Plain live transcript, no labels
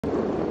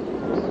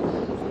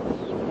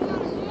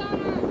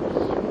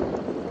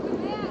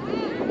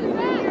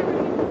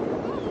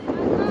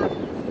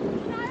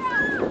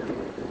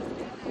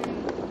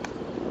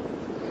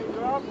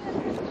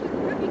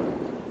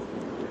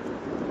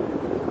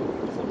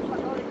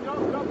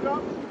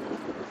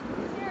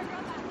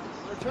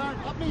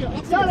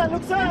Sarah,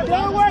 look, Sarah, the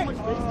other way.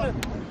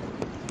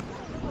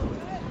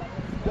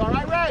 You all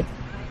right, Red?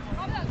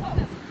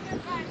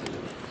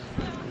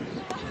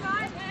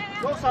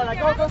 Go, Sarah,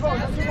 go. Let's go.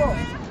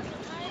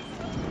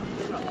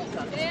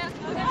 Yeah.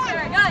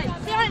 Okay, got it.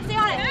 Stay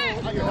on it.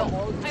 I got it.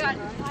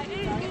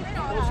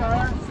 Go,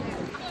 Sarah.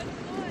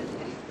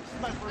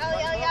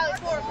 Ellie,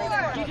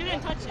 4. You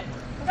didn't touch it.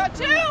 Got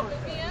 2.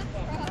 Yes,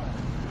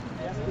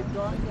 keep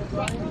going.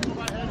 Go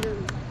my head here.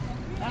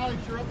 Allie,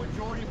 you're up with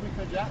Jordy if we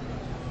could, yeah?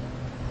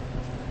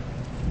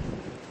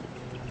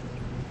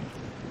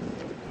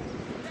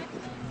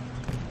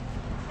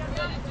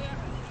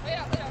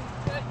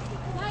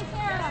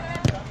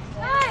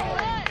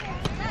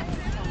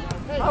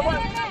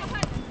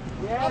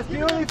 Yes,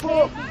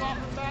 beautiful.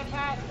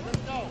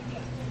 Let's go.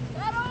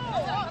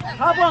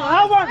 Have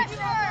one.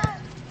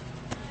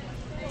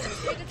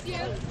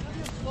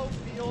 Slow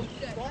field.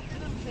 Don't give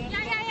them chance.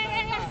 Yeah.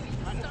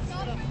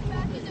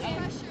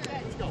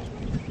 Let's go.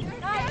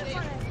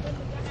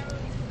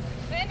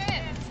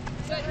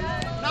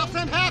 Now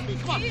send Happy.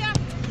 Come on.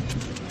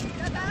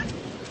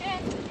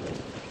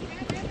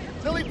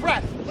 Lily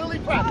press.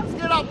 Let's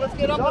get up.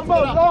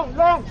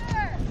 Long.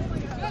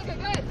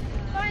 Good.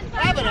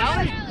 Have it,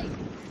 Allie.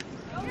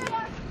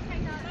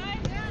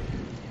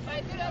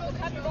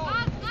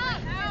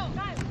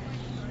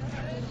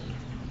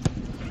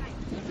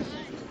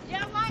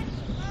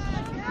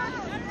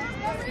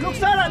 Look,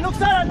 Sarah,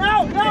 now.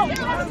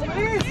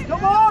 Please,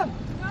 come on.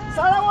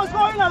 Sarah was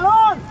going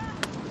alone.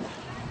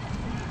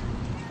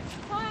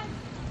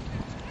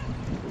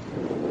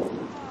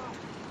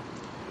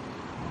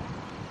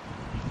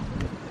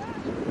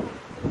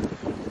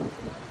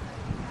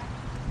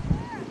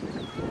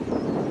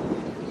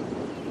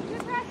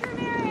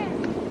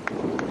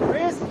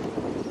 Chris.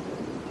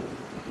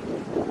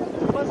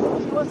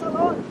 She was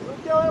alone. Look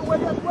the other way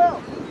as well.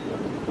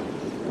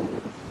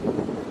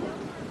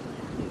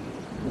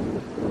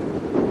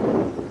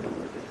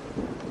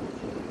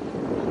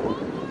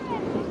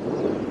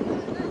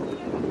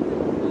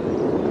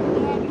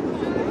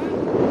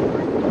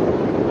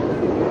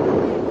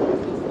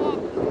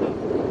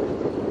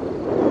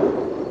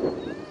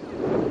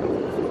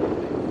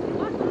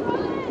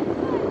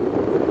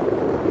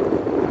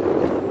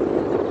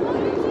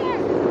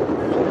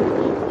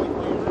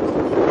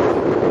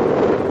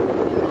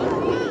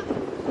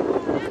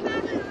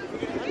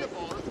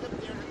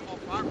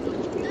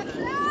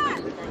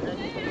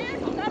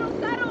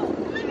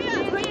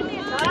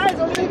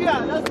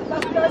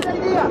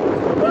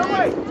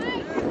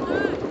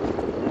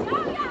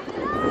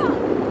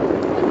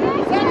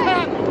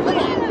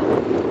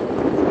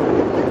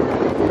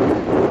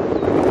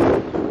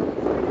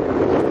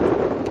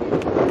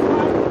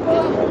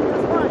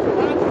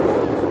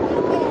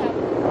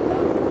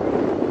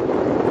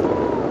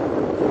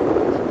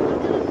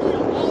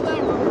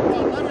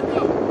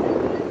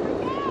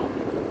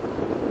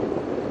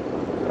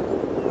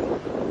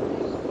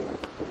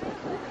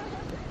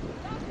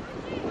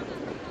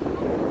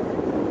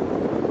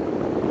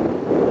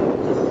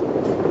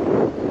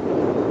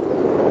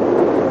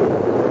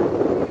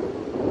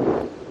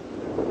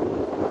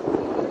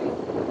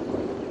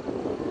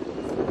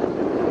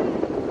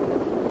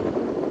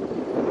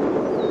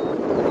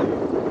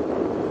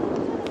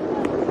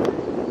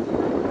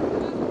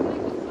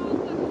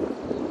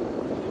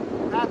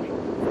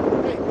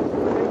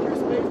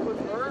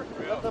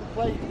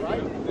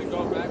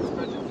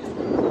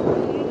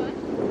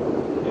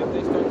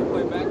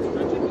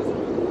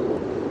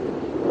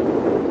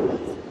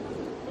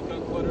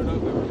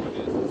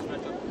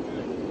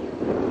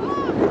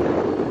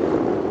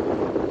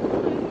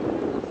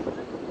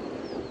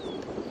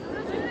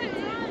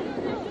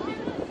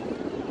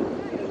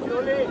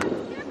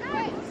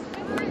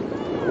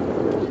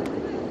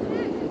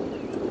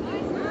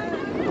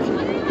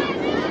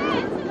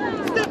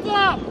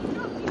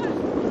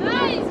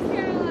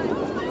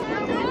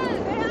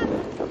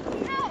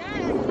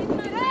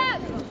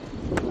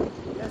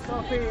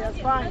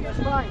 That's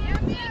fine.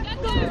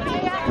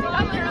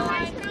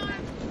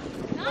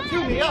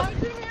 Two me up.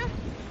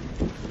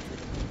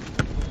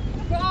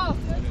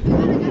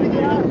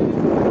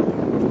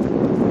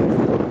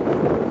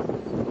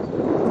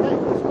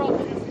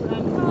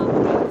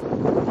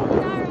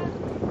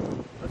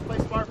 Let's play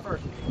smart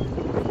first.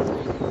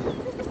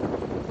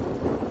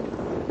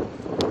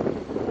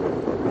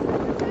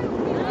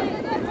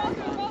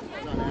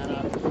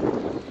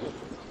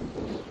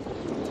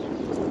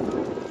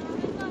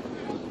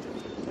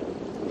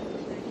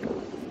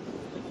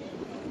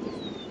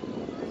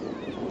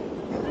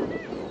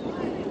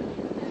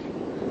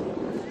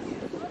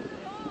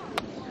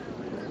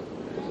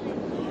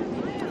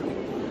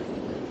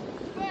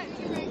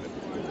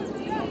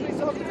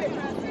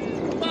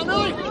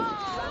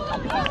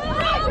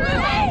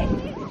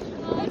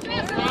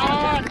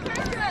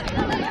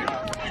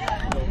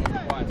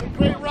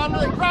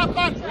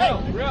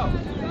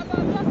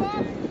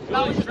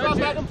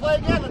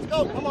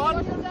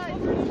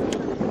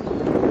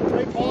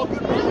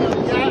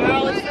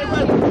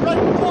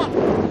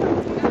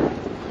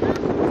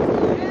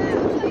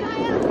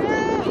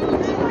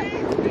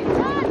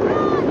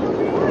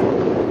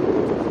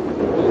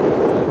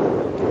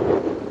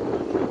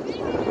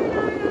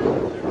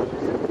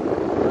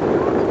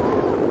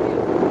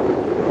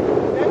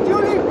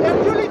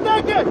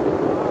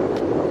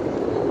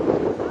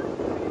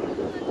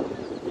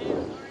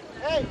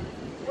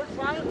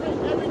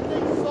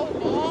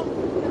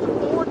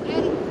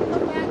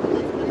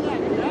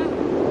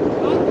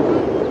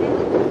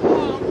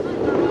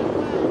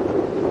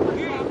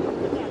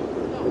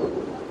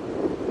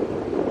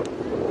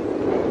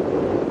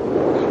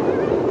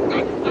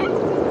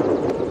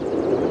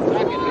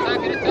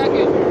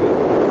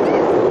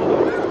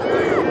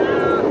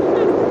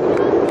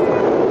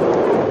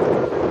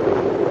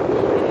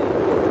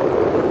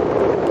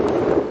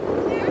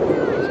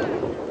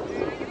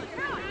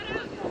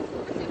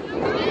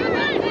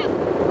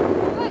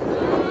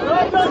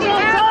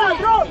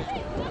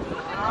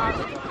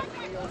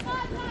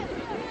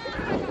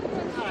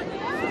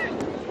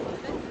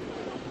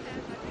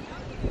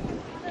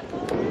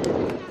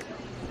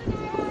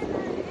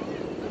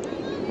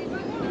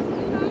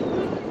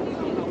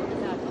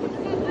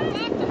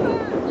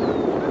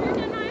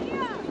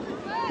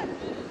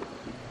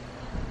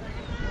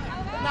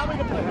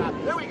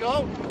 There we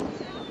go.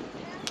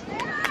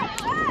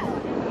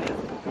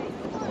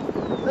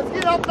 Let's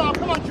get up now.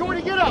 Come on,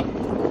 Jordy, get up.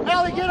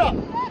 Allie, get up.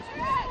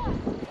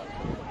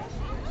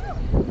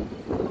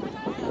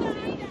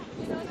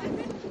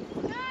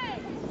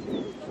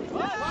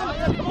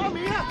 Come on,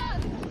 Mia.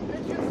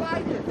 Get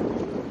inside here.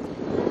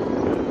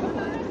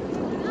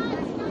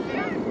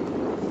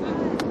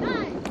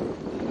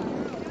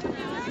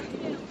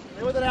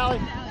 Stay with it,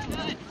 Allie.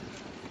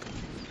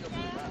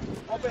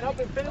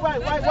 Open, finish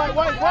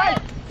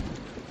wide.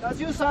 That's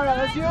you, Sarah,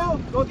 that's you.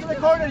 Go to the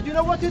corner, you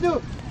know what to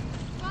do.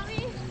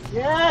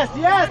 Yes.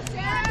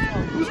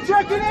 Who's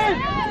checking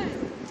in?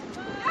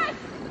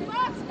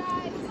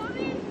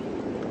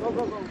 Go.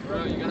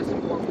 Bro, you gotta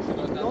support when she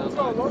goes down that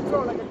line. Don't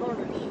throw like a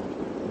corner.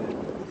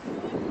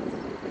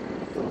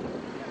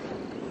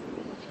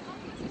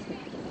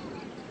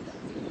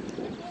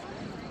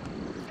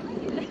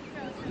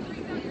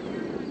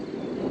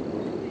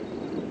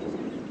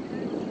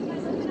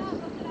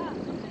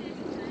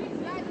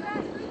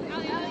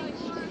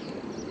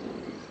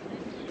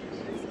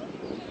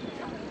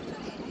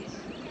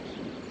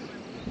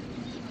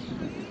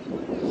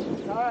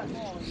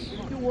 You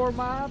need to warm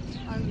up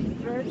and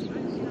stretch.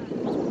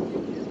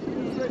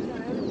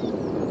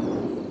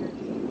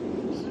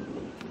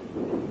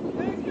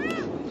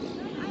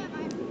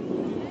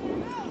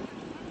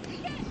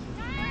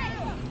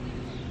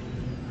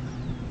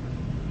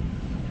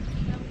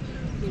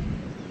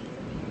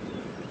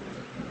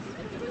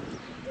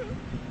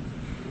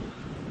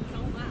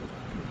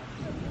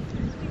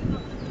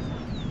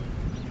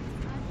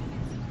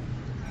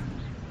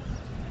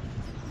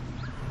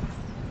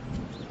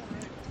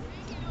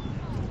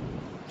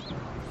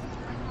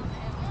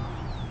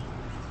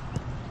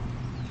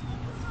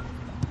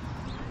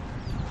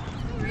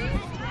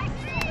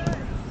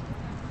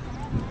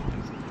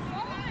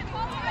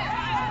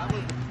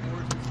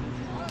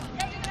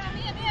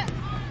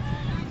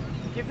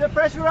 Keep the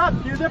pressure up,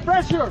 keep the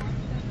pressure.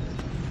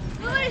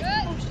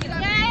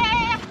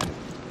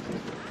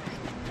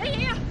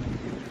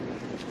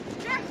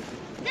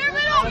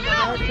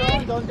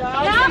 Don't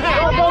down.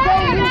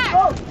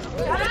 Go.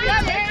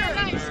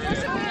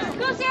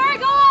 Go, Sarah,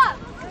 go up.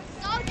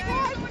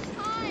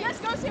 Yes,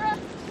 go, Sarah.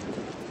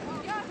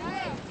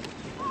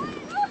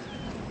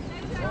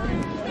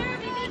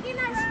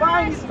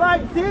 It's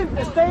fine, team,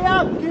 stay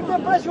up, keep the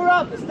pressure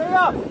up, stay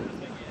up.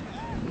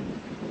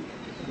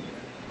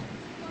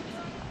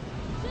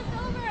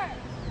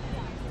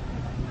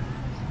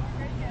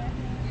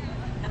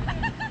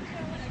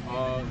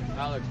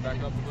 Alex,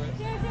 back up a bit.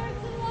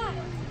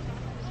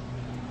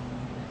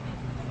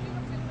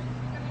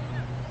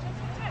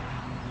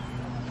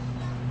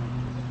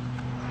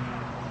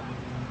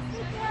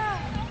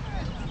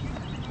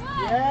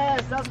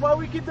 Yes, that's why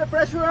we keep the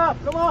pressure up.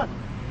 Come on.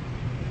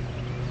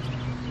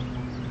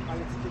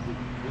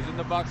 Who's in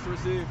the box to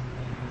receive?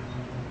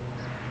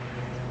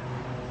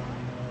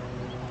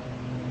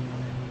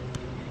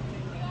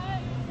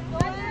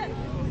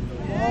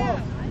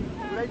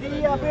 Oh, good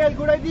idea, Bill.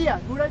 Good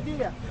idea.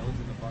 Yeah, who's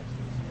in the box to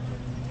receive?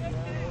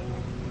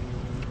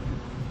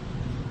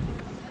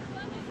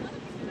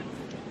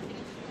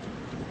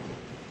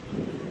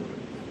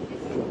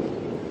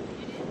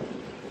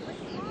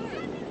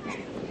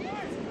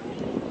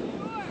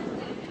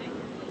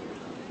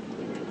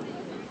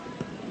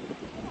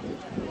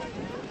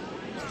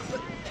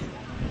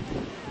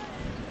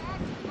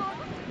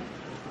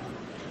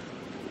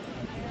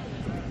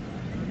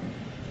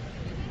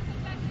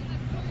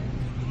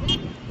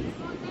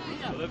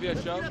 Olivia,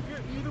 show. Get up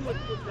here even with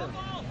this.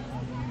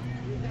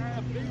 You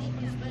have visual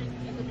mistake.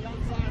 You can be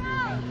outside here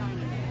by the time.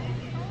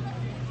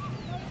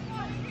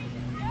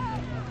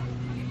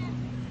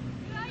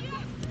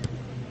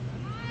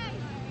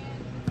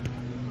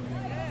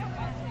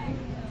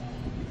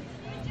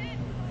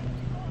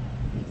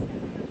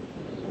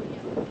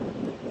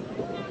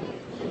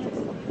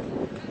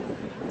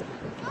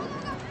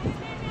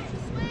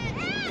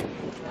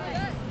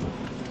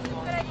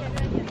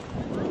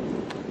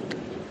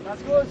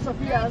 That's good,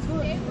 Sophia. That's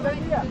good. Good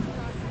idea.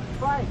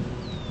 Fine.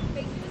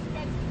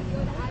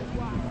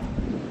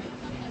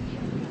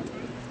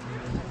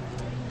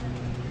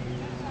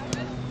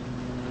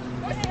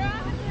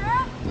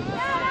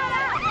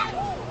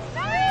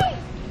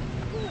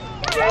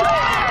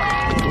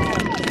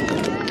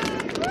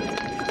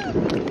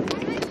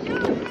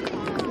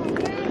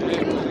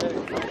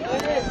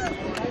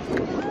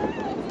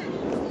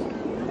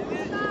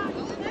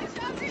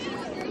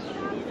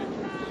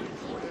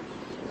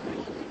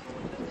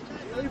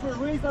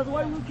 That's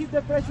why we keep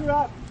the pressure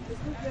up.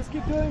 Let's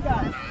keep doing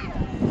that.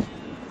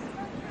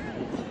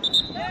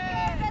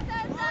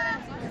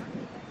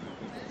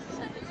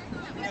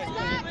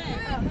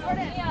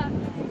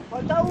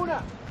 Falta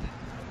una.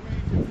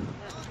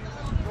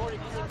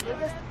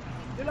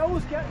 Yo la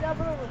busqué, ya,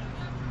 pero...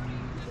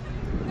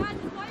 Guys,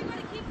 why you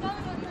gotta keep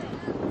going with it?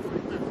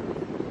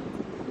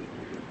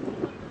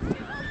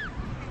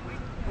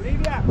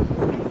 Olivia,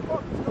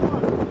 focus, come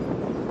on.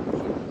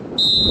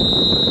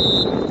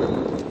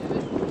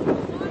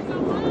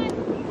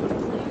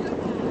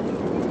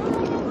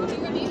 You're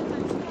gonna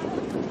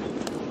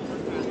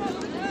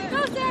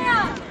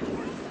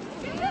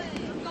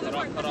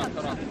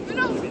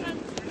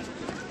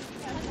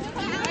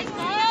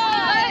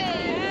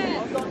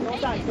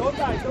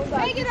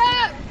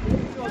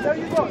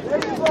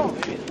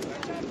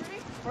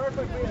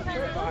Perfect.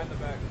 Behind the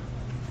back.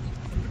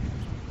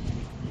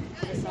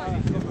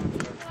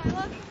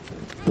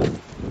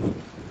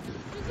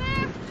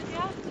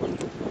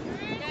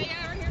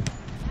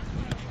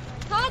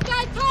 Talk,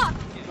 guys, talk.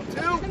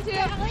 Two.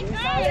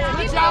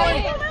 Keep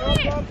going.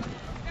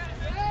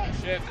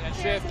 Shift and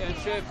shift and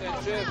shift and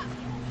shift.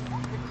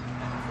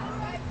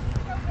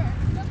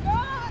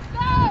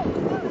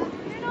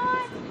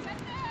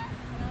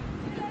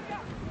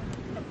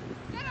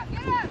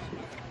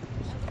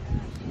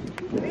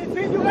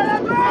 Midfield, you gotta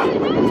go!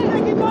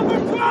 Take it number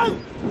 12!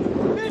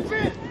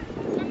 Midfield!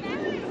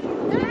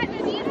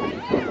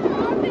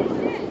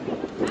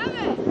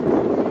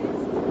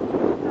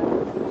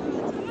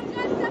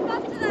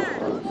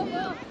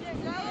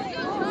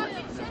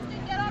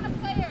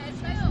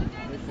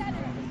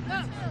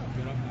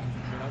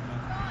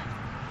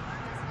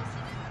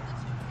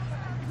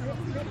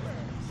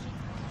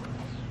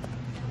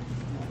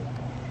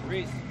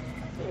 Reese.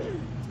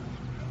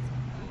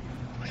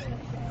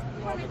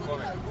 Oh, good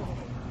corner.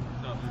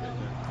 No,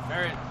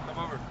 Marion, come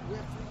over.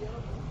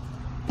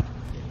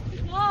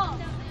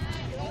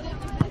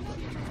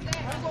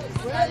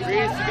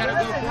 Reese, you gotta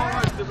go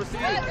forward to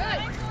receive.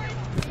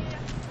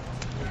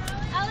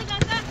 Ali,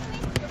 got that?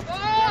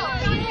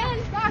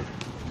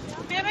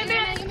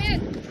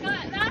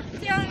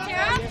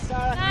 Yes,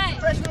 Sarah.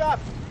 Pressure up.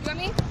 You want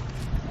me?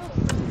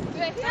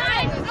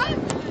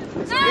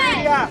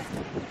 Lydia.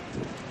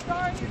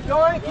 Keep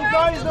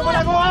going, it's not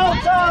gonna go out,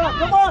 Sarah.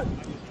 Come on.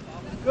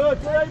 Good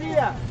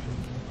idea.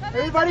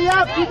 Everybody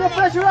up, keep the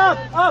pressure up.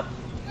 Up.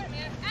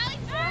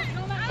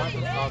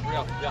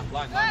 Yeah,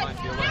 line,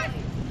 feel right.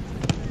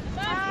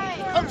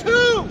 Come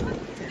two.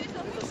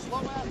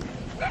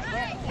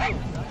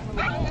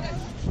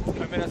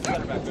 5 minutes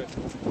center back, good.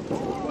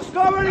 Who's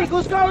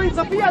covering?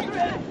 Sophia.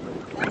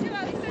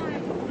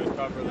 Good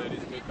cover,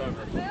 ladies, good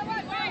cover.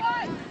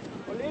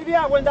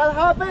 Olivia, when that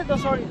happens,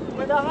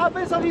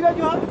 Olivia,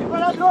 you're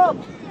gonna drop.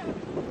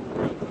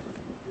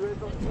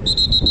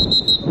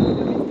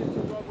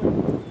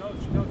 No,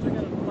 check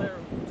out a player,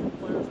 2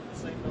 players at the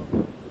same number.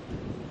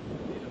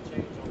 Need a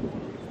change on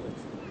one of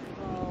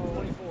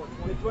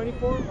the 24.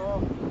 24?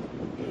 Oh.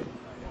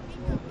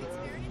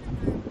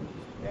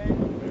 And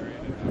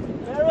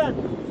Marion.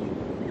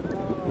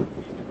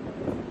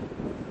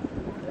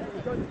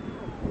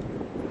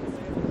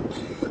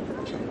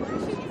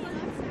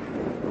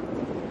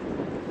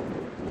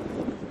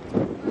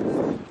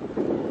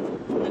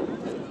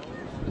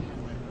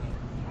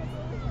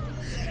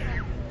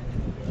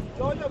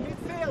 Jojo,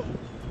 midfield.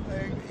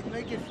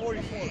 Make it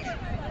 44.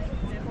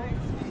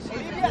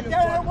 Olivia,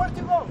 tell her where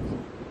to go.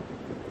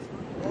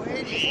 O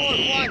 84,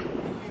 Juan.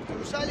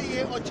 Cruzal y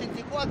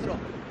 84.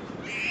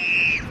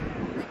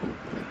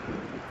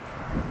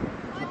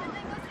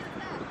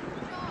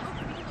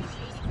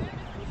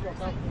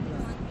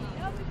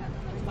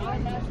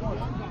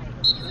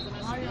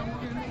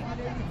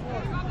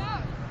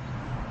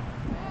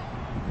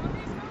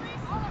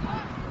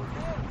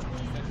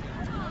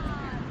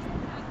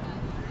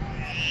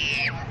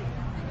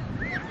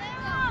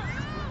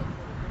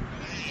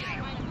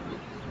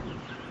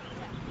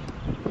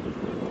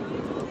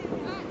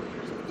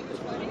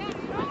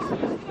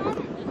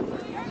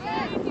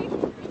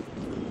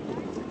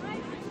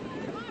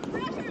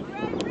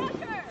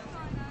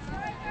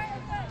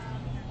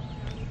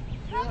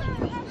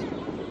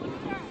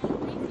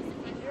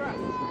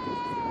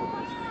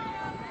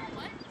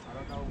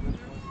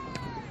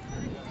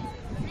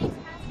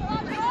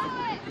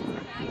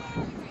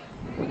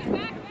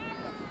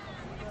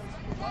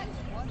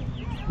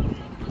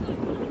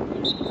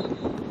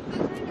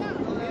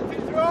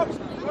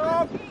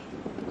 Drop.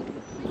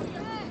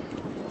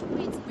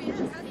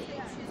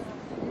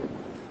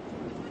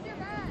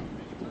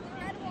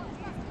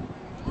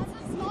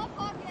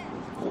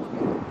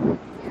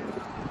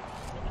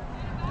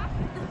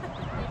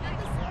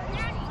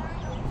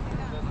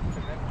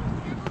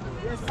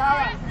 Yes,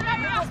 Sarah.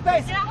 Little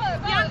space.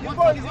 Keep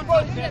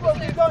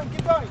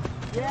going.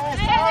 Yes,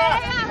 Sarah.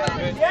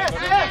 Yes.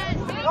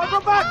 Don't go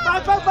back.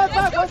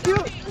 What's you?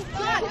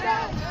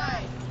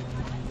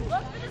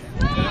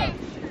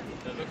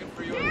 They're looking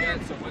for you again,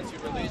 so once you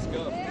release,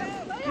 go.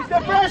 Keep the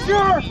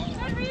pressure.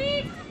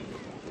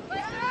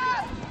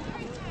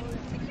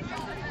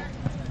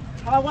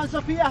 Have one,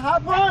 Sophia.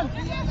 Have one.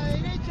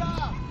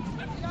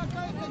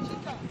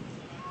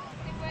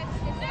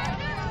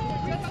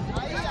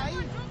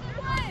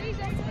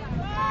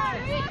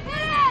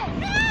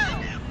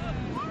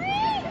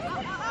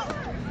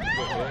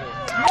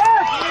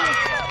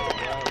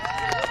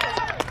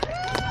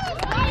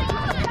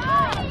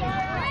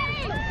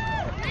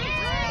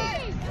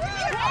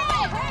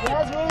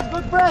 Yes, Reese,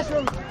 good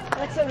pressure.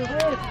 Excellent,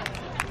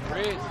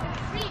 Reese.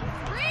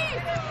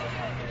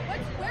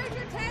 Where's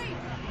your tape?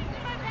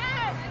 In my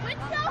bag.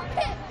 Let's go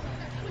it.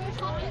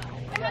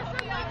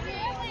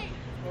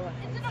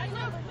 It's in a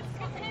blue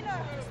container.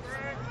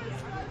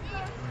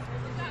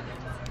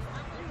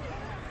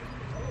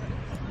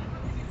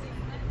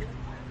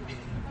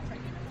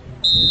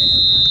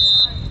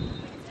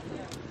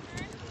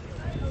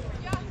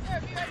 Yeah, sir,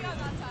 be ready on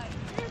that side.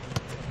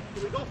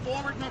 We go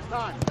forward next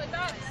time. Good.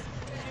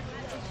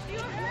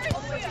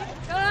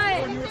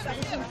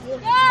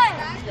 Good.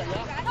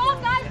 Tall,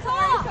 guys,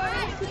 tall.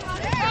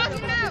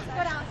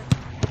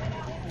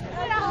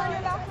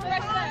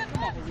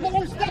 Come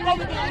on, step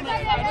over there on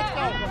that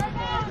guy.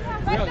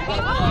 Let's go.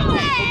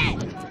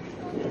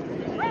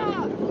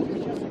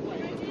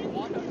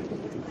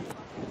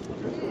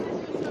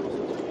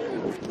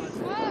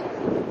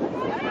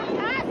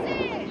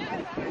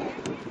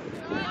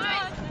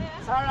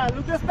 Sarah,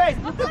 look the space,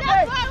 look the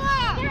space.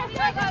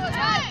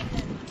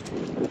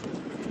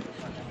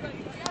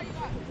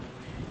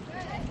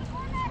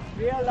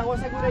 Real, that was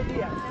a good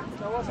idea.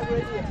 That was a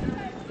good idea.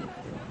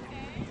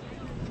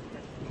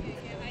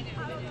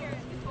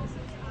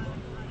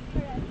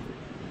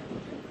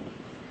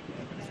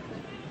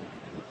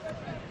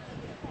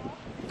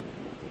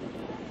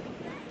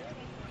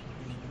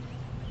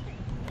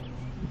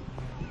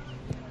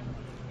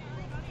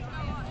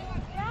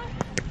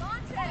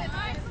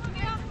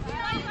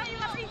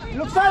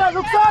 Look Sarah,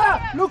 look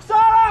Sarah, look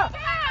Sarah!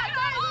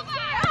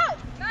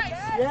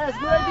 Yes,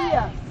 good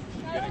idea.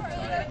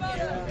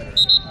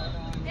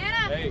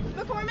 Hey,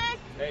 McCormick.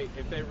 hey,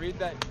 if they read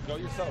that, go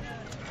yourself.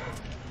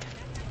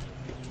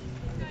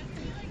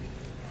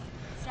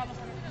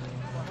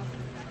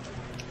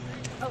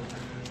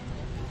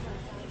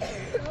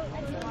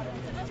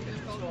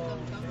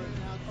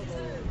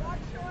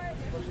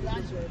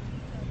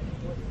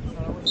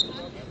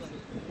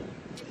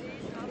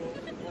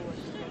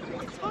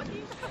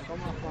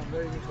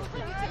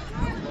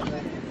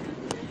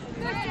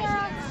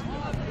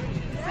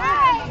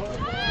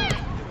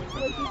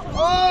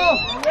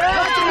 Oh!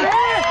 Yes!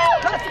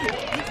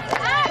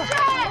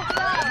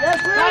 Yes,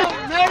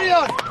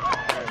 Marion!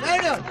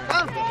 Marion,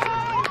 come!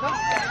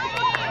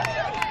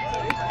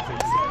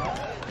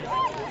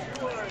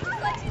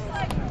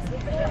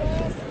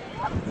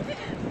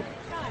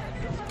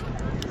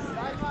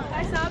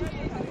 Nice up.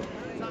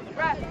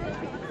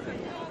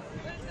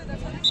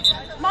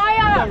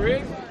 Maya!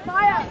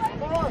 Maya!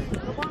 Come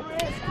on,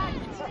 Riz.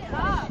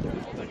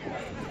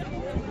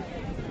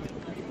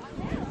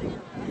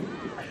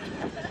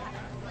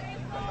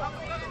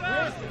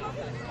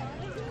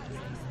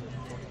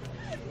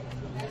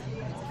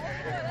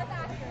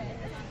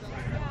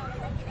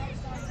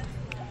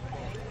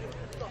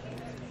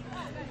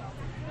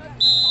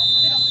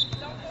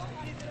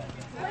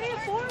 Play it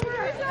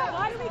forward!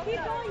 Why do we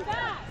keep going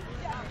back?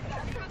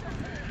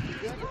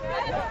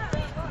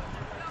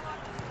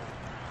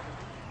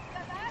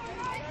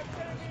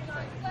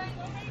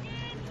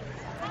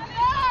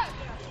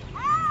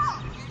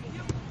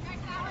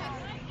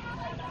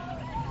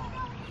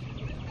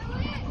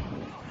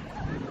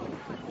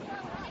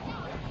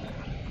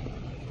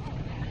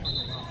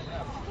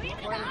 Keep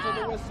playing to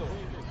the whistle.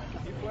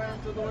 Keep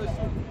playing to the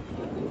whistle.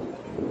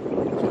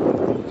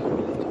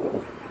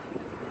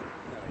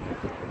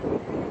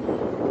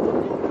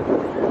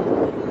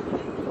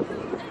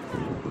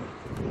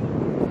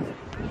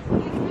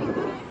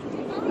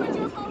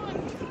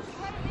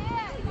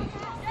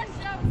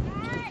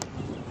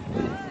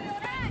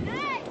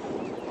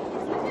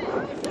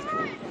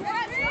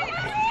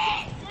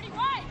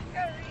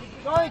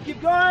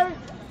 Keep going!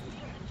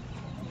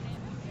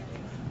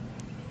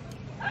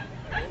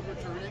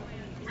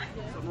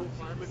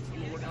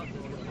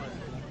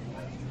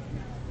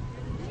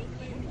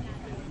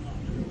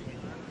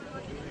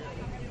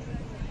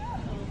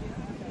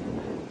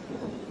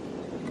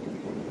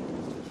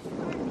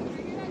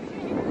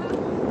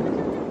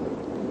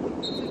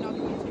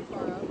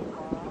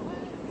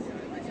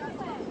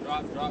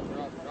 Drop.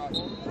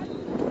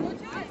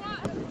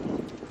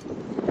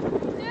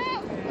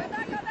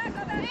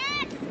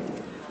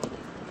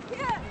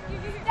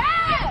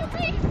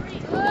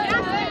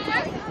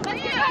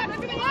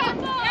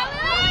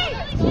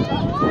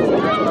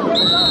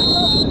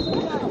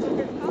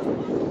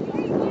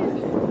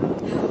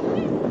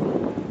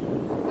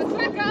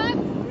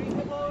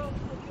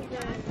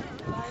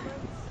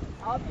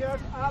 Up, girls,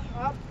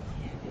 up.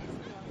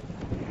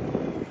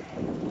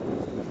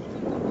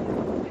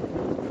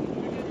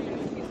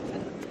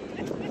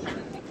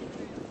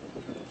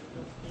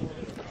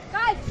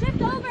 Guys,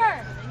 shift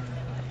over!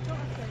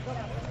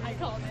 I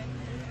called it.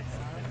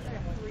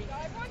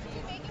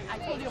 I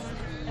told you.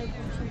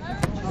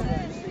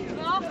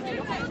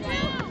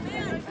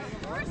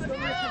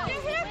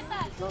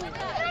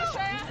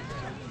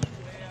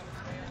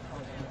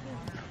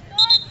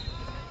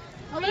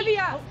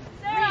 Olivia!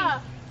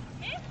 Sarah!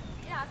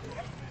 Yeah.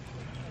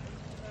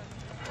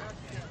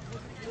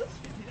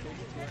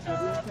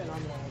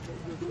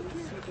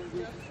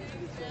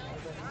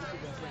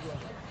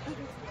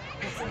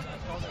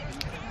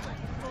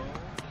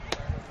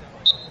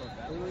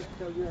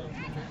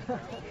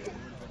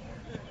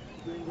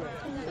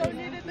 So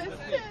needed this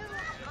too.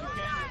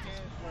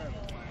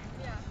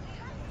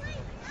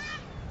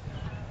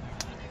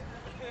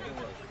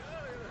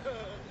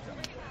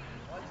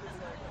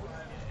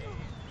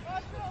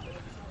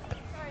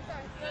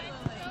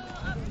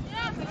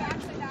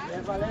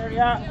 Yeah,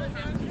 Valeria.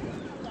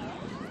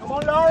 Come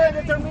on, Lauren,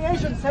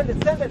 determination. Send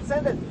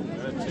it.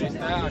 Face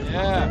down,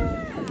 yeah.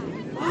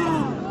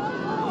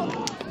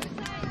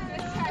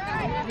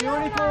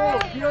 Beautiful,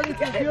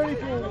 beautiful,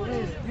 beautiful,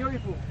 Liz,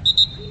 beautiful.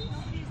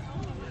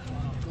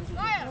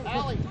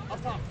 Allie,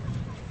 up top.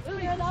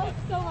 That was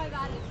so my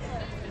God.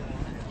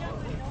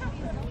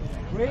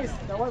 Grace,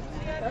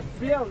 that's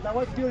Bill, that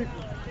was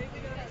beautiful.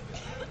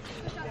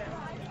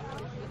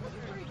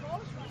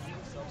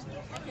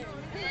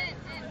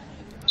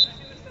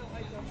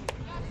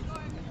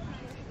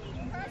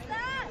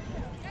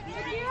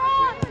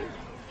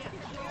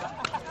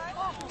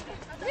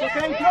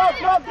 Okay, drop.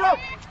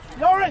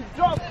 Lauren,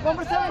 drop.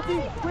 Number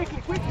 17.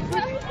 Quickly.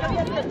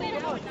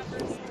 Come on.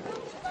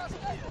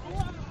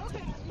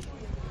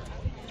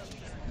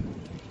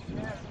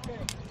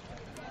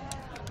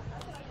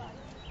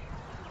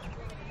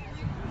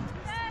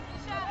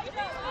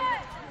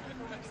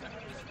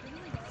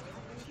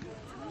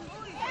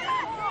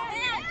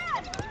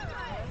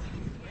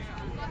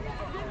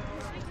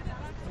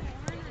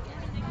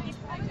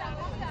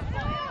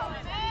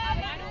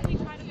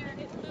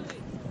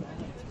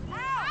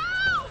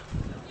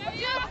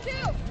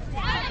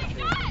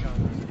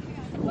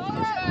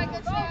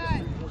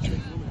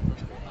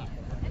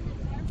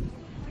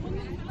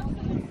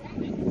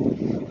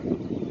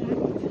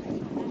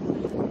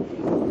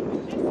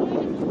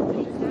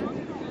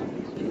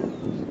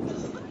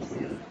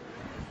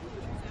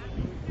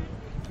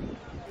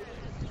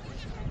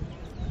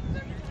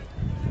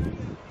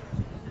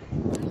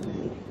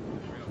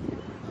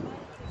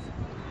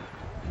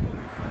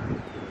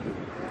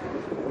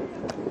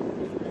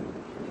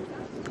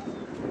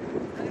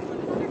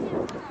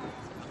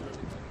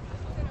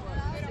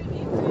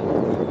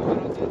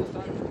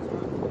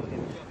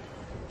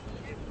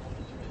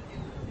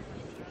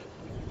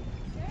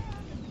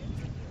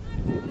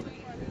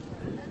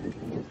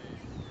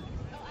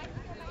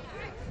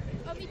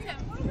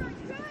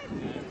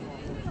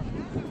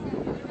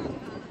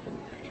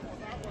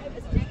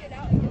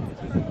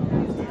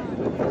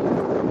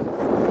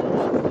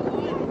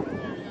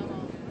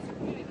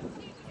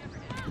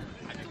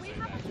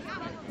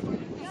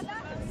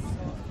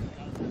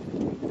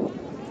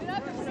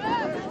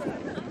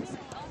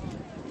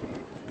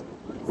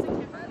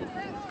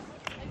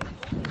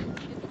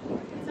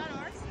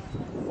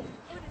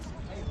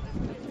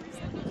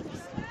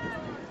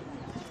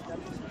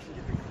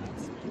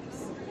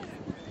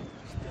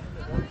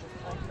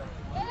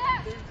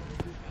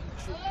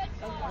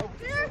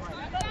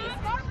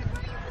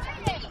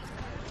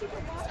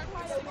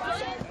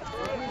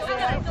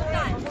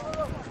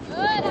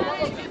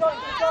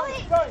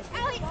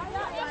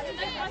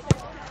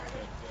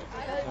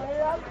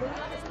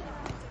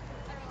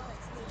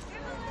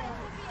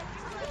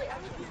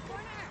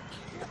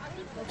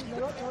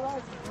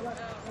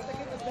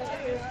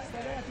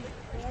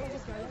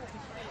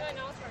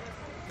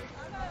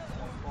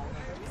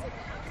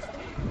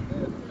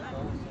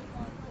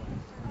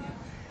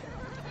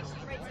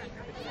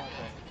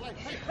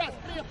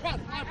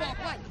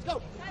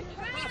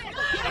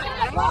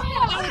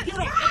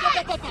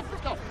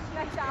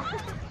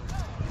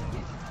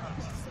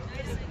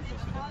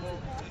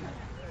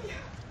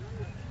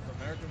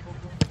 American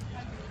football?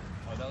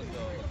 Oh, that was the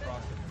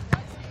lacrosse.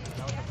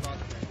 That was lacrosse.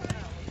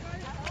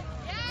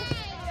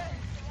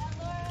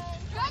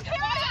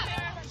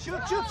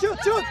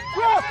 Shoot!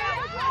 Cross!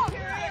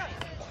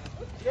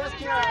 Yes,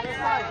 Kira, that's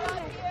fine.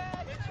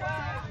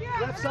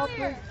 Grab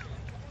something.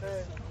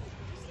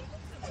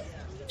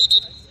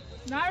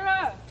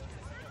 Naira!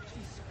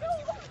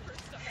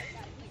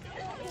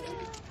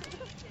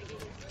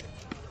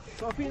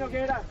 Sofi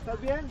Noguera,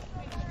 ¿estás bien?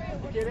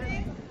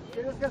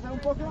 ¿Quieres cazar un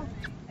poco?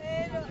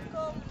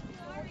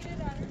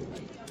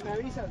 Me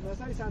avisas, me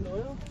estás avisando,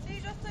 ¿no?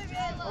 Sí, yo estoy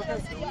bien.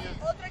 Okay. Si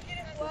otra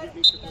quiere jugar.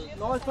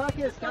 No, es para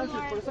que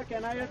descanses, por eso que a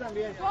nadie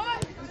también. No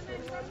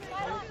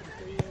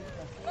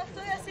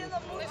estoy haciendo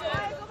mucho.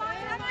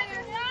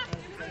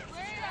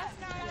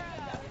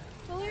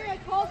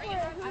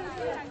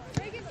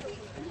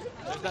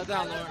 Put that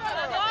down, Lauren.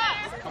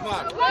 Come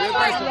on.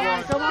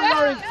 Come on,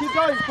 Lauren, keep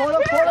going. Follow.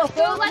 Let's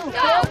go.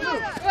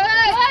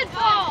 Good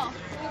ball.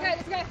 Okay,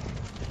 let's go.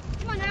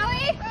 Come on,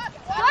 Allie. Good.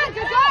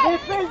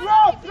 Midfield,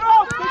 drop.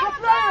 Take a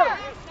player.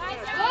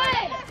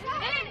 Good.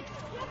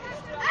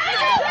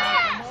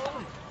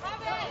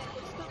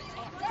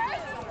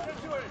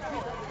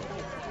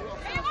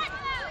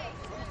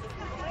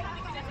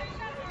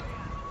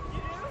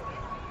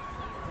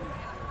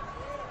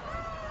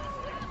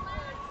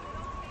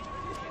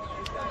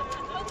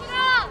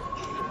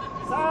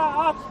 Sarah,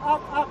 up.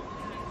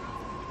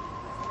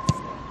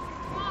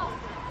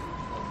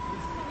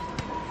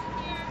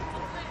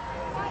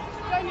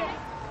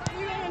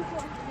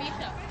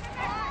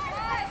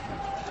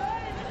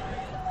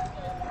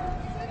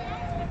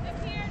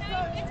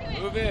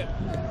 Move it.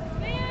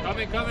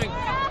 Coming.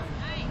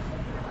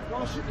 Go.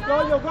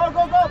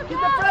 Keep the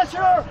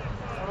pressure.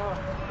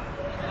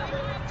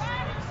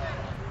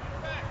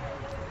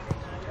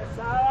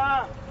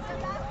 Sarah.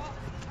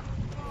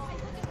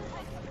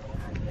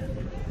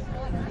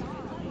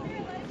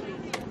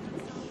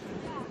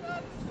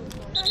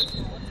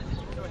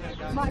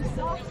 My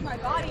socks, my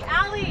body.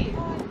 Natalie.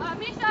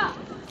 Misha.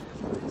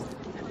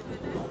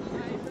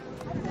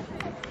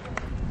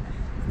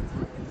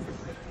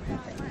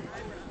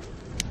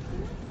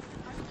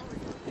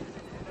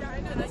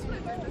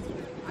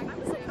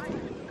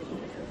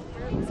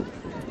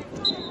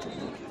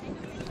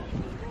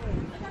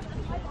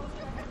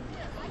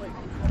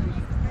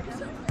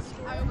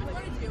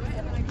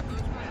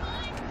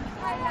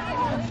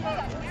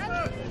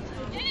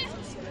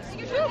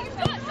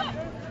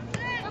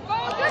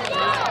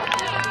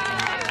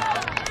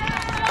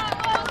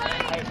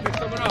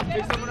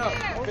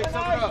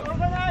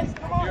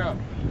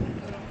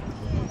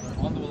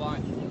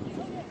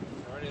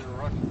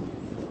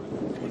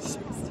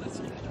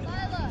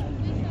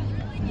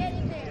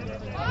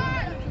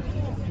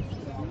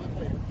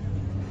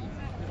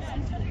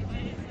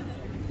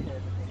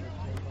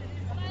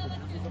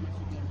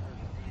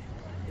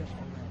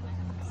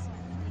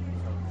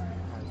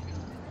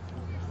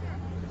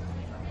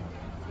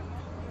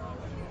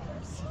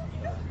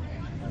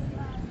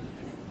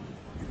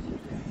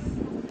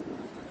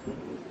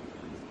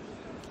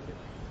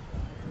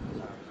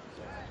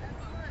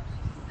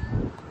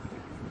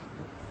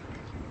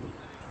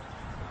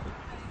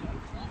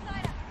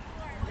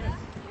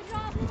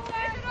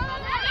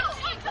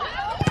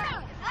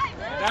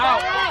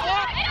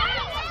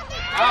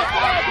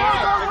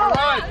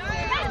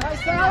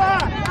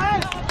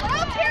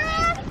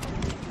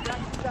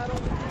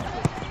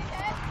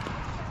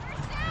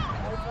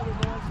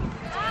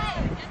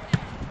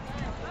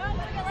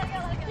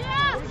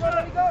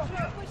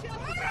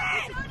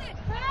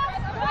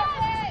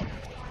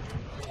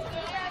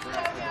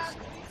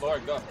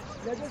 Lord, go.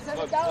 Let him send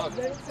it down.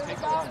 Let him send it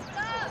down.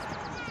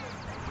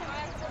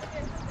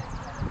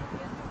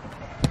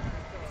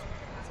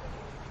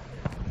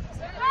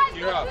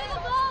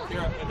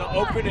 Kira, in the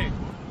opening.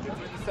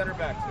 Between the center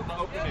backs, in the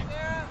opening.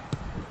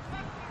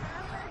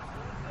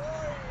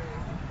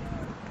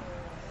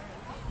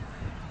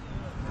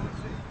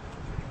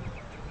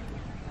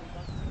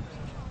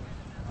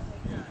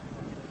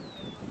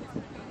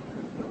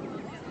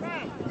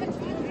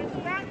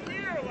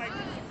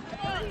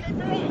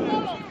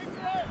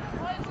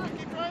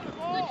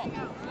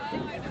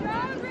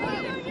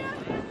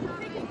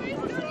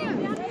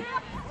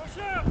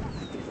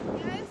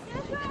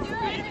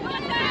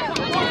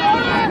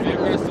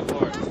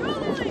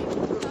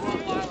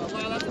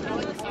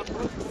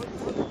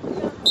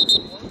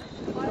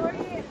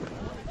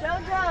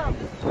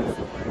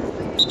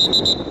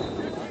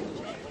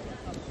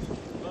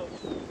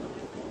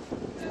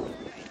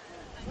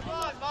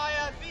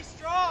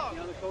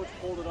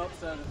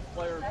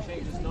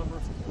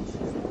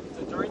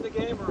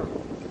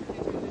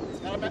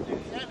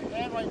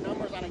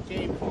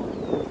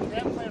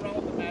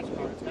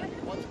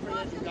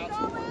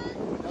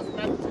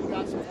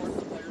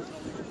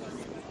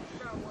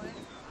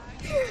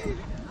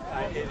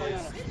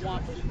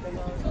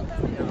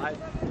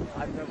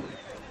 I've never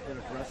been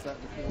addressed that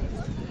before.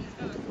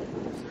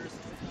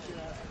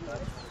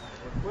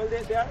 Well,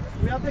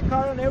 we have the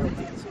card and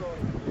everything, so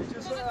it's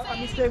just a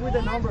mistake with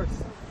the numbers.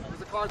 Does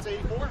the card say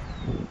 84?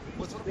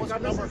 What's the card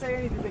number? doesn't say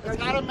anything. It's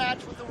got to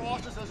match with the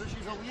roster says that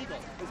she's illegal.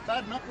 It's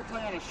bad enough to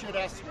play on a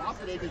shit-ass swamp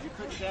today because you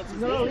couldn't cancel the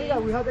game. No,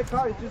 illegal. We have the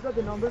card. It's just that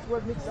the numbers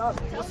were mixed up.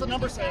 What's the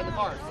number say on the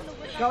card?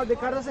 The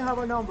card doesn't have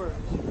a number.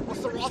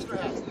 What's the roster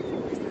have?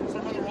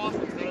 Some of the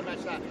roster, it's got to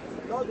match that.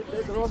 No,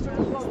 the roster is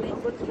wrong. The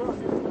number is wrong.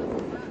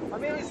 I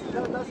mean,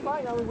 that's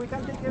fine. I mean, we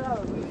can take it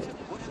out.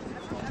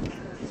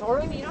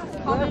 Sorry? You don't have to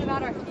comment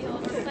about our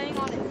field. We're playing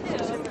on it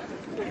too.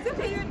 It's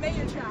okay, you admit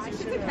you're trash.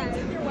 It's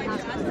okay. You're white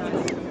trash.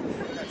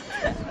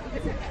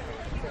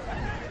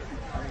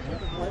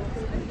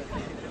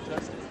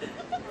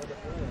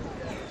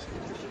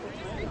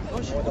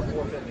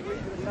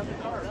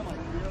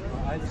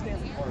 I understand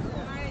the part.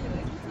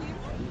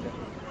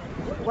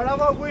 What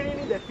about winning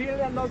in the field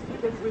and not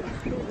with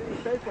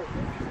paper?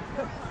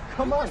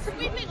 Come on.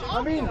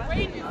 I mean,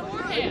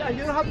 yeah,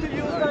 you don't have to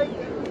use like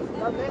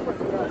that language.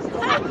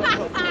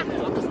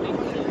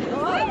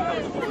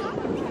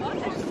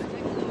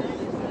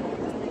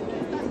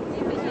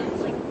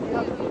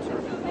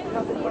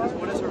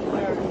 What is her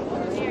plan?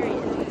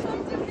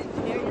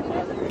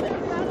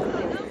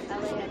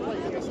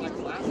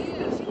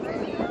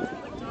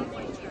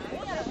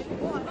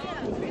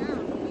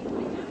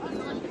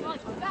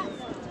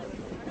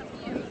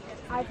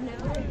 I've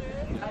never.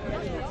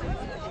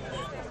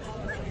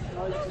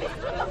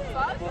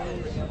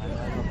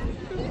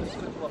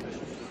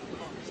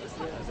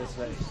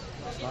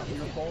 It's not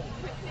your fault.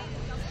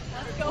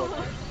 Let's go.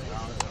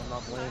 I'm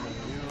not blaming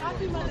you. I'm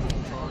not in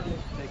charge of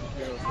taking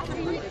care of it.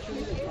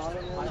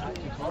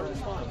 The card is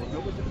fine. We'll go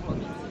with the card.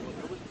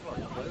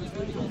 Whatever's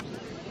legal.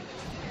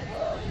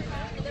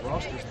 The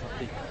roster's not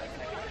legal.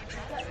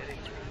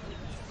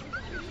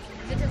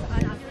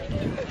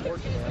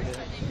 Unfortunately, I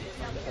didn't.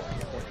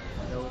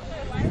 No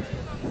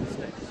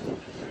mistakes.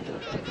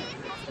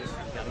 Just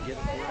gotta get it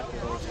correct,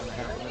 or it's gonna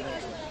happen the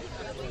next one.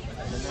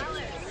 And the next one.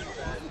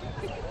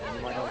 And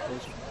you might have a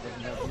coach that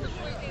doesn't have the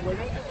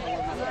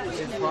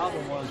issue. The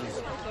problem was we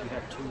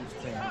had two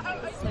things.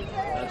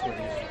 That's what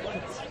it is.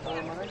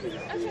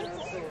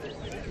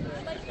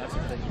 That's the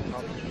thing.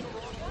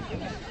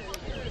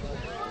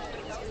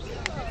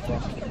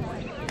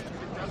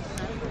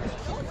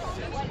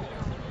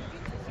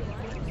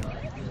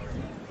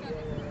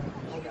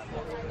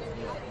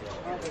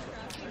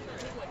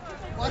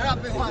 What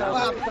happened? What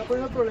happened? Está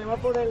poniendo problema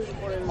por el...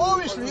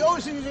 Obviously, you're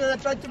going to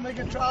try to make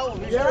a trouble.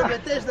 He's Yeah. a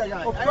Bethesda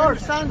guy. Of I course.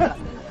 understand that.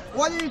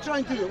 What are you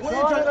trying to do? What,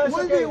 No, no, it's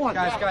what do okay. you want?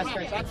 Guys.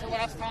 That's the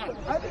last time.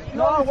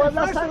 No, what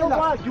last time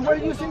what? You were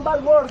using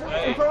bad words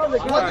in front of the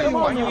What do you Come want?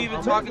 on, Why are you man.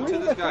 even talking to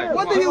this guy?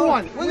 What do you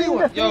want? What do you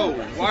want? Yo,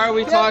 why are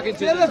we talking to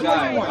tell this us what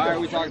guy? you want. Why are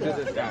we talking to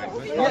this guy?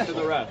 Let's talk to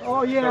the ref.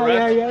 Oh, yeah, The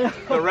ref, yeah.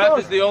 The Of ref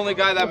course. is the only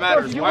guy that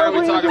matters. You Why are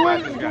were we talking about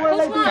doing- this you were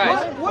like guy?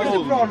 this. Guys, What's the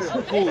cool. problem?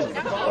 Cool.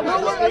 No,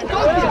 I'm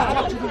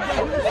talking.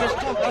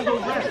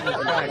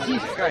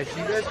 Guys,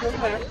 you guys go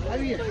back. I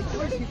mean,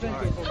 where's he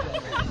thinking?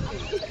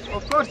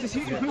 Of course, if he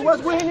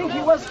was winning, he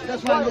was...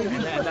 That's why I'm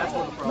Man, that's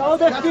what the problem.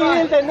 No, the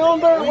field, the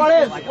number, what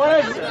else? What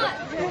else?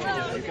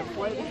 You can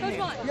play the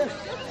game. Yes.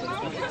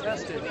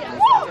 Test it. It's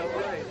all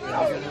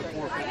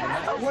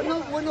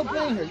right. We're not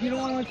playing her. You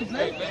don't want her to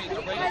play?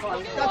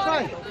 That's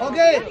fine.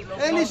 Okay.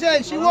 And he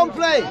said she won't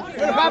play.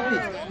 You're happy.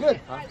 Good.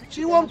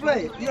 She won't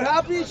play. You're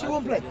happy. She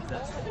won't play.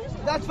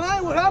 That's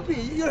fine. We're happy.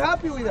 You're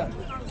happy with that.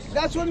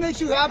 That's what makes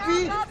you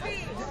happy.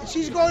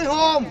 She's going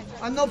home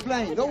and not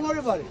playing. Don't worry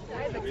about it.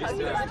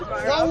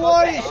 Don't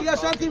worry. She has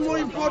something more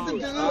important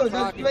to do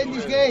than playing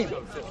this game.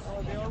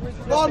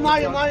 Go on,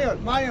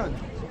 Marion.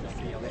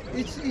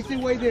 It's the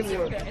way they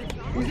work.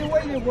 It's the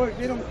way they work.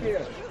 They don't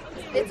care.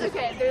 It's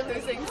okay, they're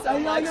losing so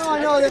much. I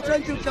know. They're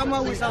trying to come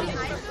up with something.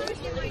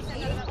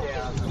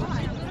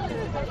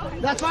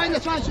 That's fine.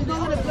 She's not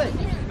going to play.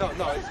 No,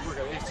 we're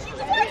good.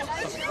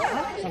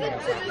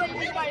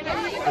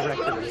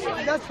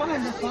 That's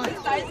fine.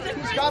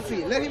 He's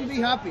happy. Let him be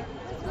happy.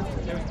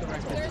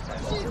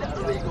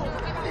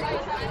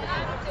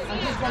 And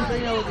he's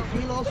complaining over the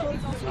field also?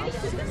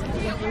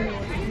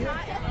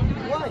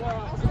 Why?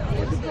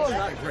 What's it going?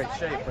 Not in great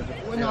shape, but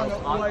Well, no,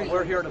 why?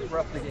 we're here to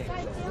rough the game.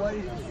 Why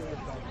is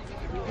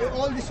it?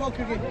 All the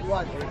soccer games,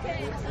 what?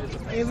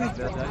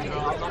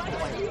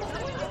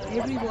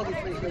 Everybody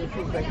plays very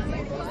good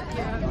basketball.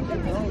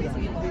 You know that.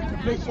 To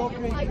play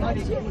soccer in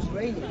United it was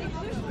raining.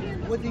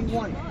 What do you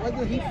want? What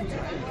do he do?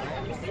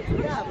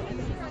 Yeah.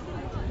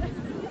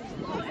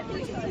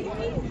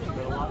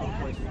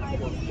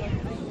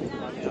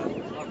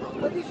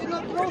 But you should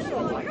not throw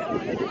so.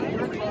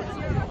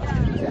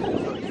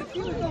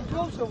 You should not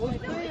throw so. What's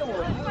playable?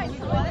 We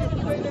play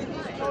like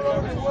this all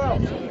over the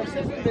world,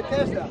 except in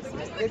Bethesda.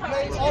 They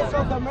play all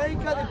South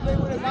America, they play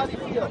with a body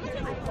field.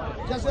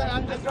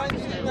 I'm just trying to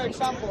give you an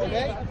example,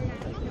 okay?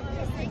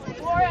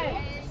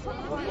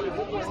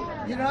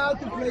 You know how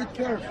to play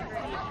turf.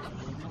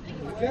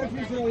 Turf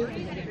is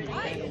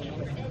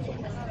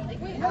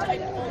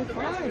it's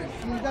fine.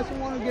 He doesn't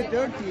want to get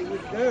dirty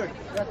with dirt.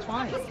 That's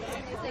fine.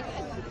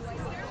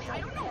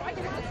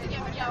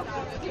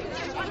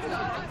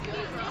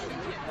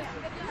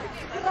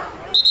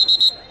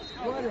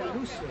 What a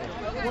loser.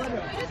 What a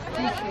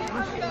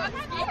loser.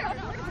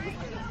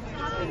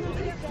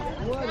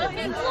 Look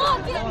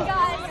at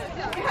guys.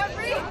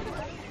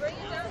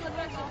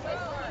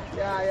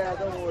 Yeah,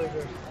 don't worry.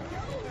 Girl.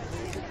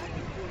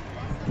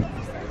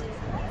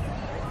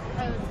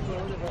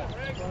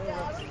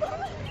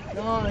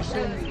 No, es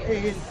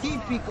el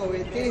típico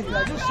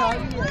Bethesda, yo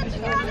sabía.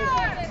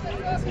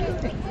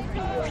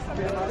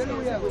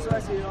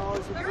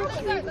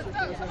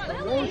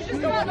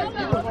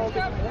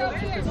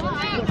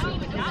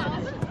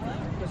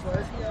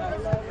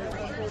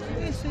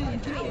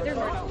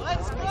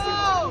 Let's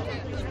go!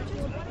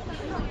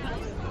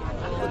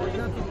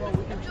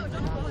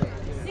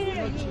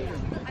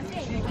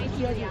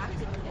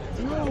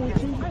 No, we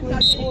change the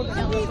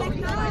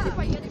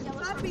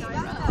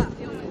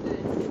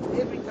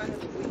every time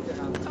we win the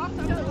house.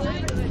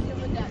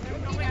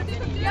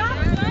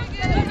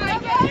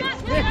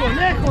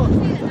 Lejos.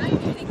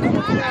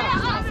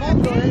 A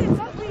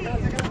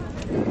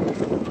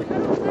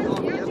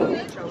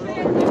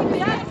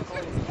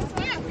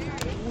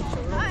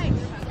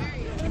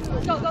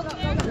fondo,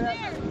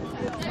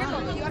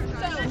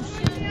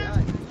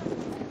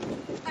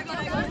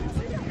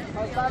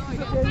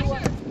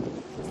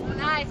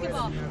 Nice, good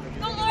ball.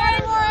 Go,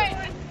 Lauren!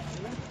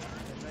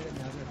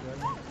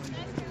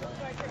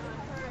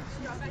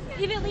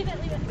 Leave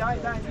it.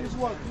 Die, use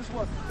work.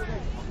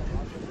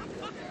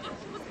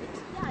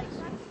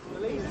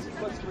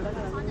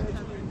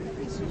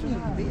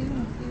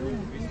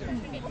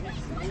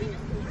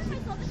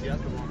 She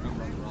has the wrong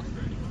number on the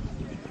roster.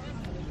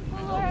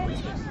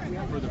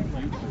 For the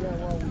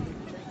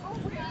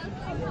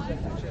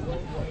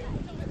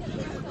future.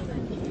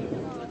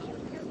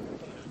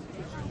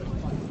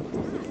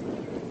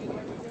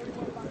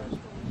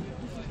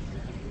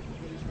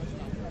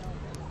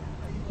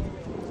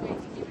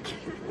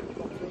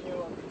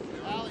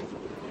 Allie,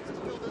 let's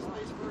fill this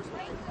space first.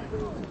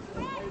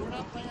 Hey, we're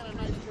not playing a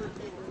nice shirt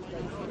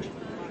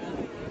table.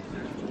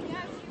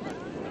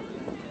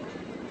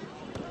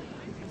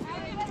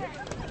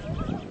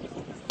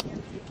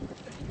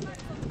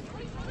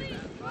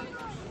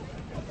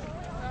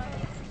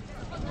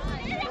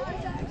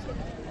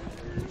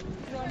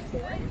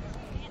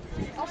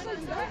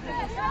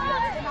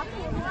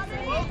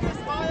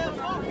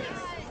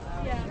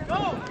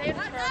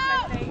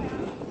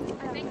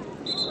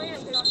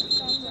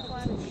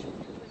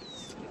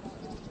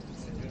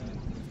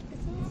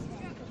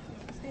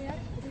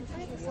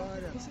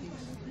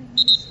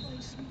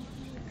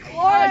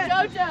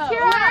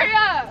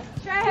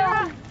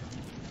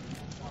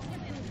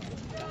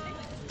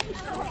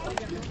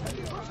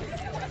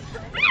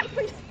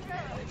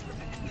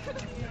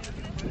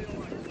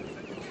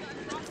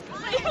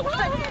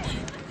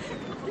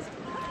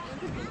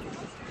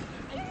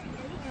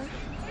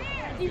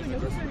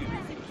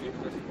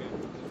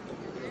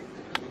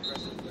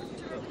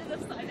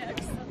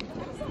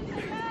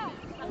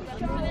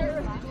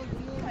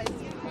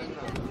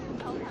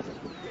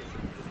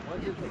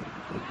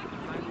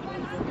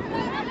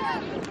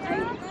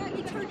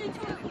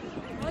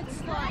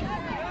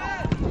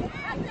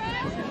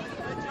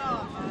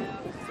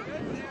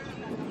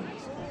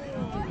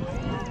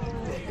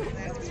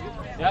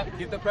 Yep,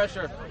 keep the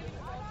pressure.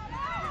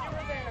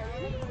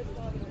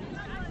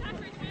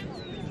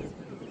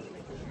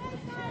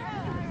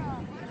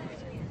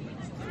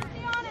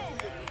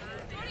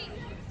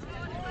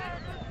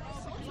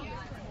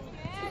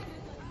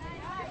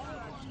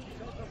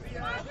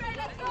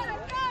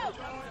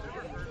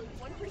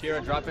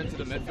 Kira, drop into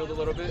the midfield a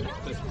little bit.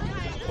 Just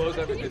close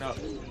everything up.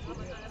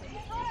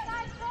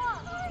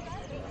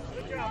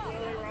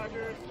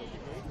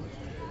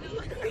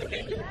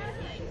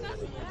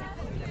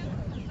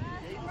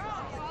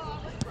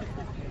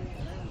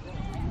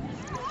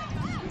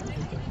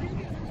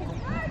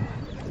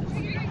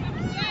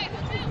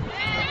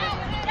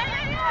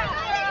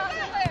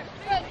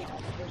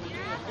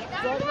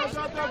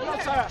 Go,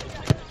 Sarah.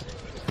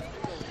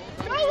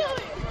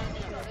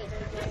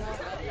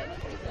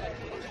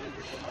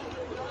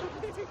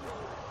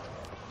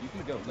 You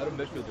can go. Let him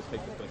midfield just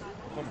take the place.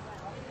 Come on.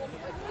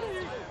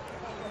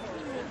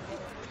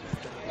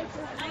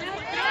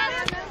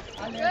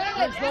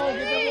 Let's go,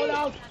 get the ball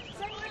out.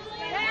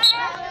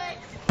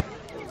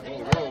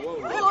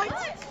 Whoa.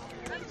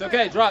 It's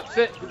okay, drop,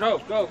 sit, go.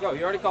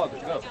 You already called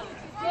it, go.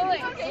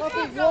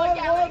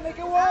 Make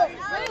it work.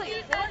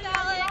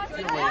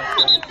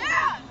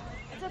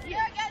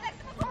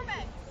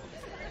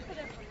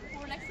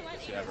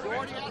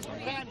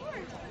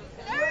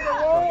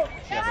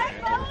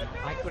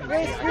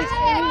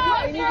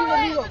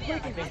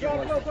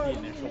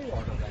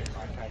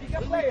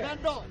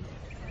 Kendall,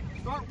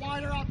 start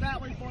wider out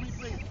that way for me,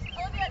 please.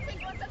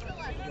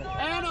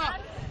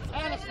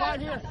 Anna,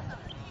 slide here.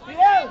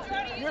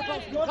 Here,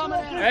 folks, you coming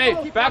in.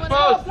 Hey, back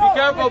post, be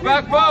careful,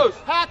 back post.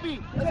 Happy,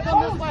 let's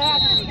come this way,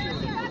 Happy.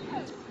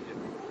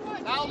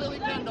 Now Lily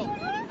Kendall.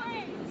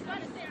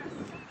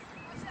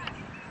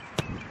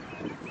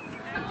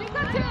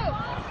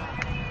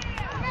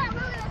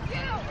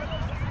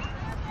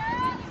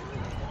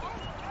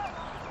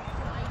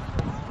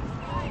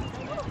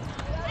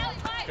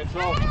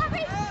 Control.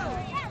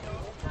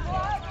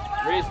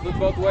 Reese, look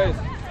both ways.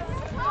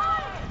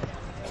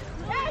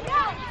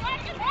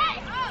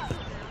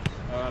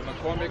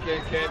 McCormick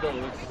and Kendall,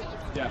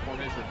 yeah,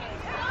 formation.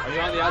 Are you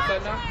on the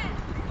outside now?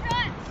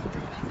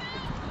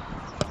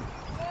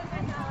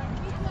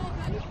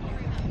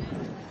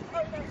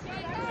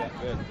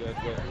 Yeah,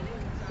 good.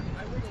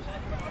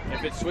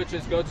 If it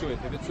switches, go to it.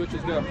 If it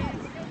switches, go.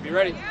 Be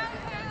ready.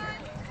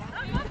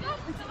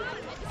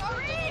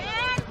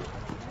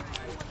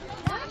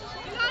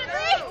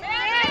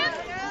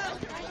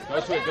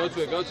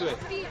 Go to it.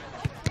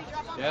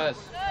 Yes.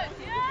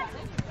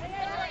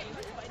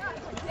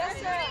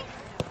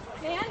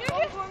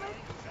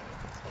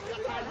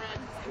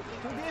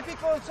 Too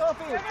difficult,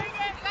 Sophie. Go,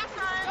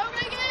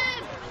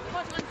 Megan!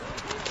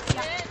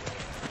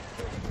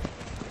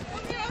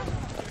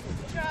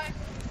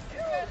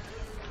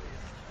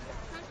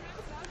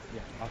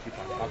 Yeah, I'll keep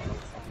on.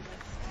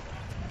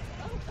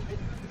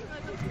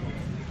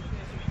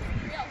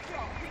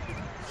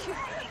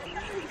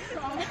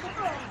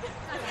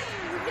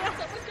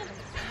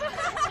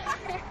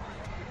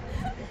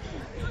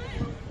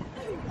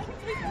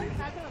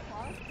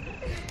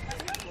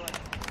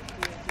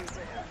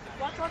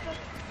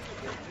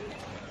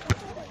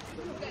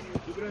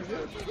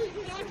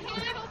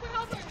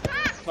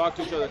 Talk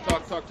to each other.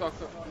 Talk.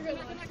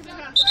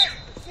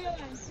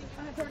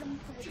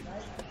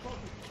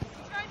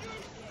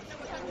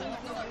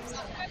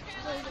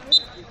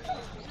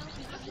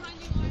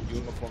 You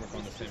and McCormick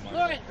on the same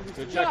line.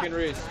 Good check in,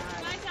 Reese.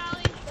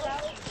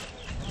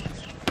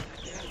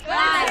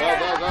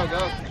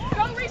 Go.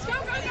 Go, Reese, go!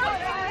 Oh,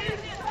 good!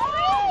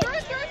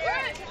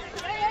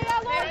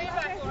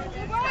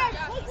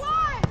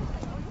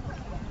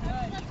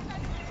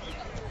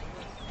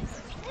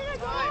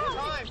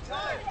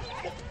 Time.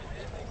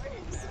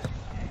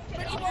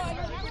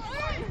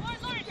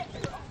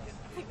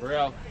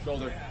 Brielle,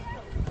 shoulder.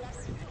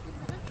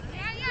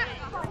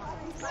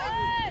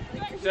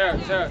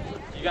 Sarah,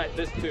 you got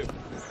this too.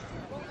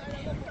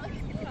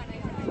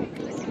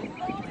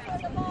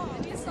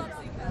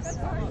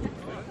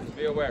 Just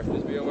be aware.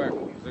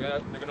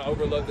 They're gonna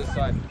overload this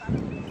side.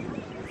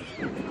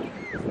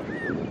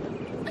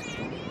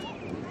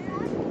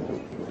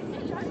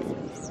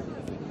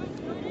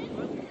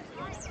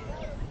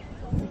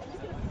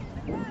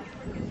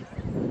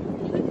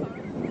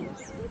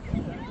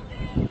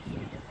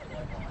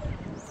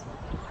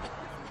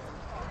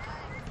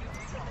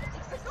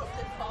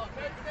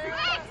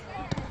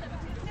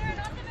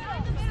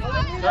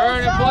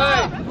 Turn and play.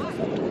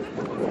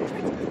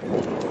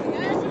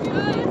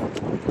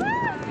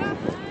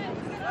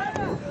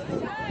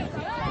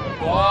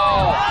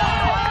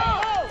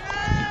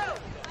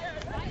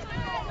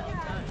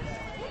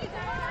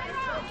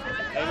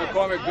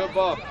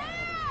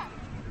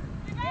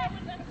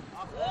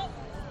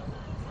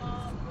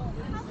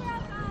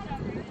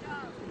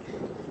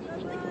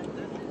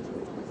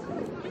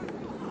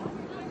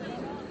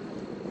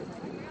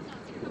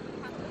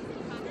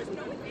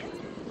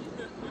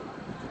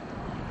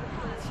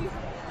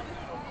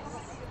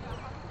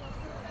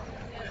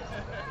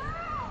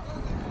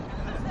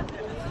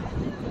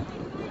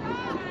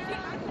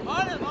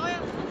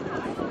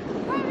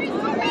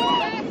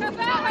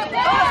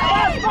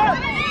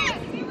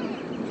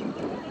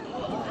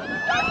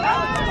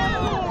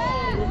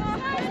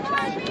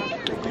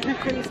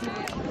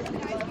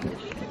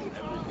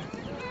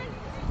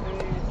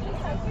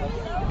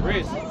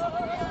 Reese,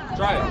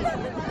 try it.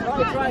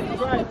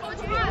 Try it.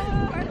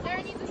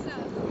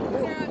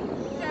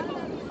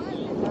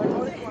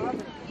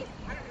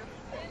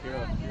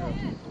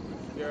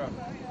 You're up.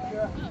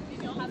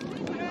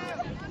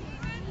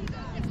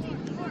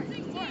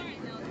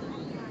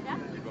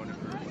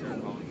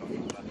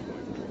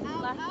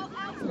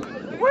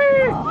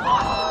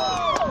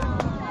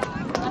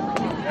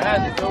 Yes,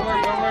 good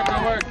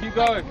work. Keep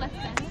going.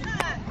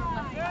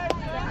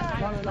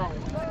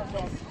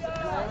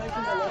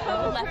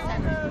 Left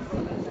center.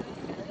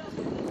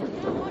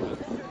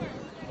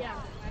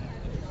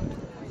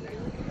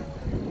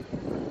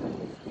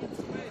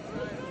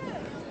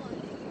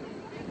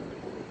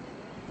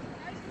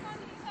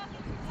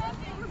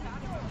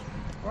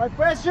 All right,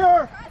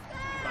 pressure.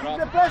 Keep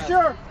the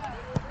pressure.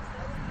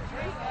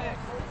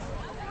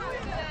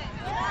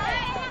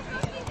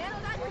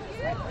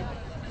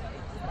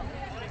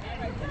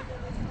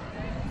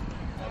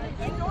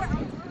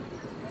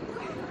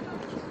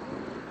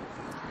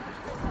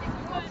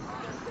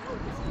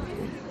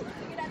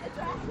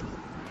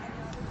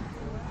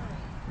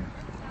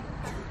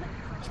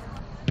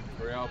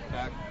 Hurry up,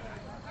 back.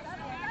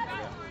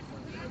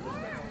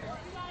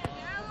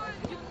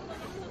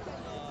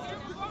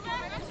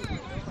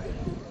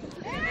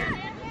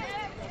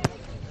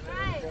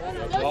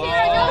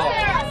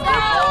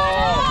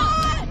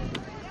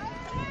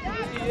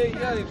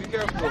 Yeah, be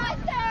careful.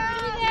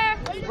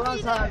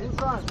 Front side, in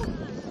front.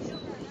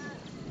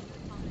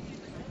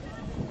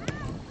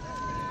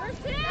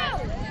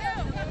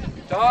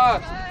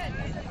 Toss.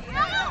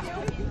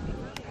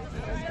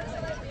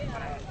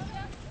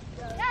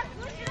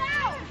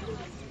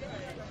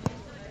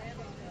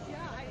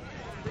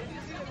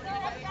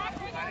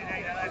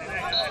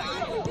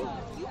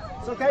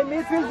 It's okay,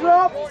 midfield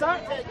drop.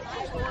 Start.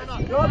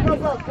 Drop.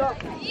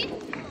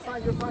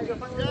 Fine, you're fine.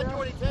 Yeah,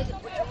 Jordy, take it.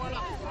 Put your one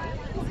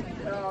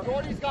up.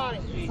 Jordy's got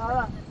it.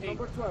 Sarah,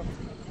 number 12.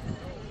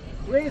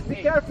 Reese, be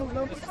careful.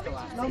 Number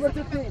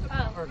 15.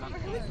 Oh.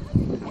 This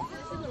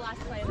is the last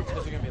play. This is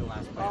going to be the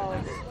last play.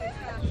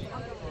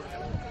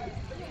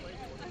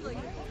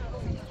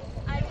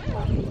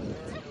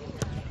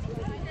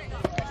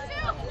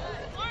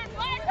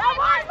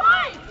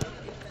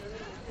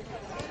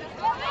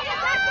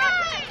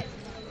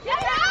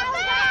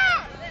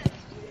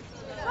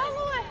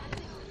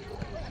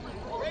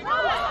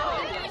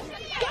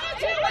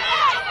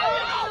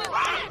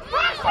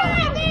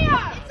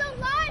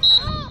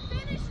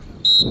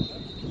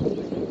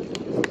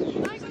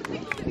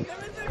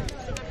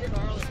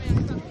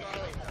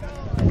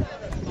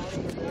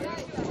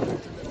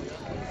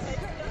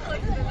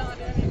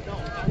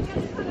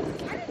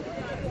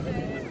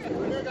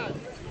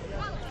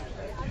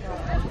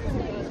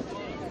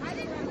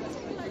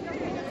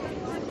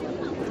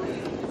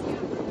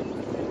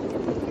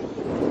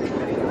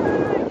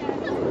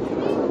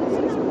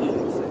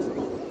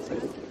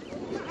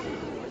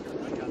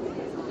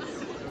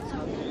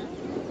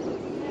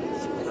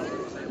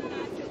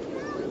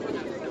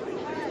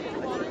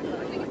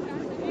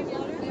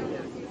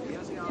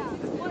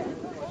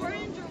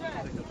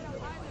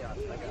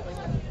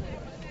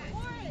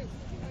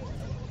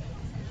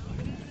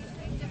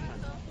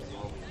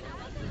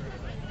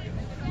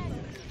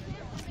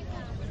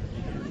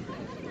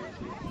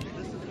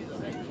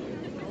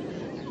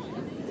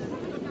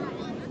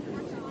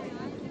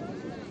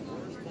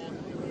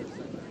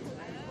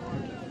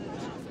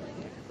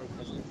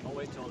 I'll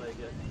wait till they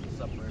get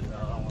separated.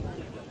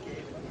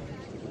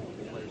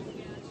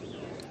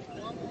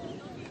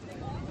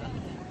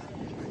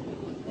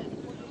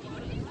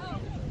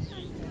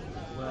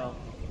 Well,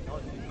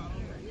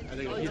 I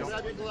think if you don't.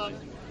 Grab your glove.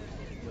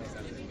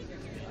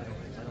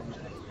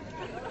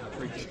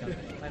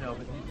 I know,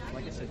 but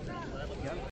like I said, you got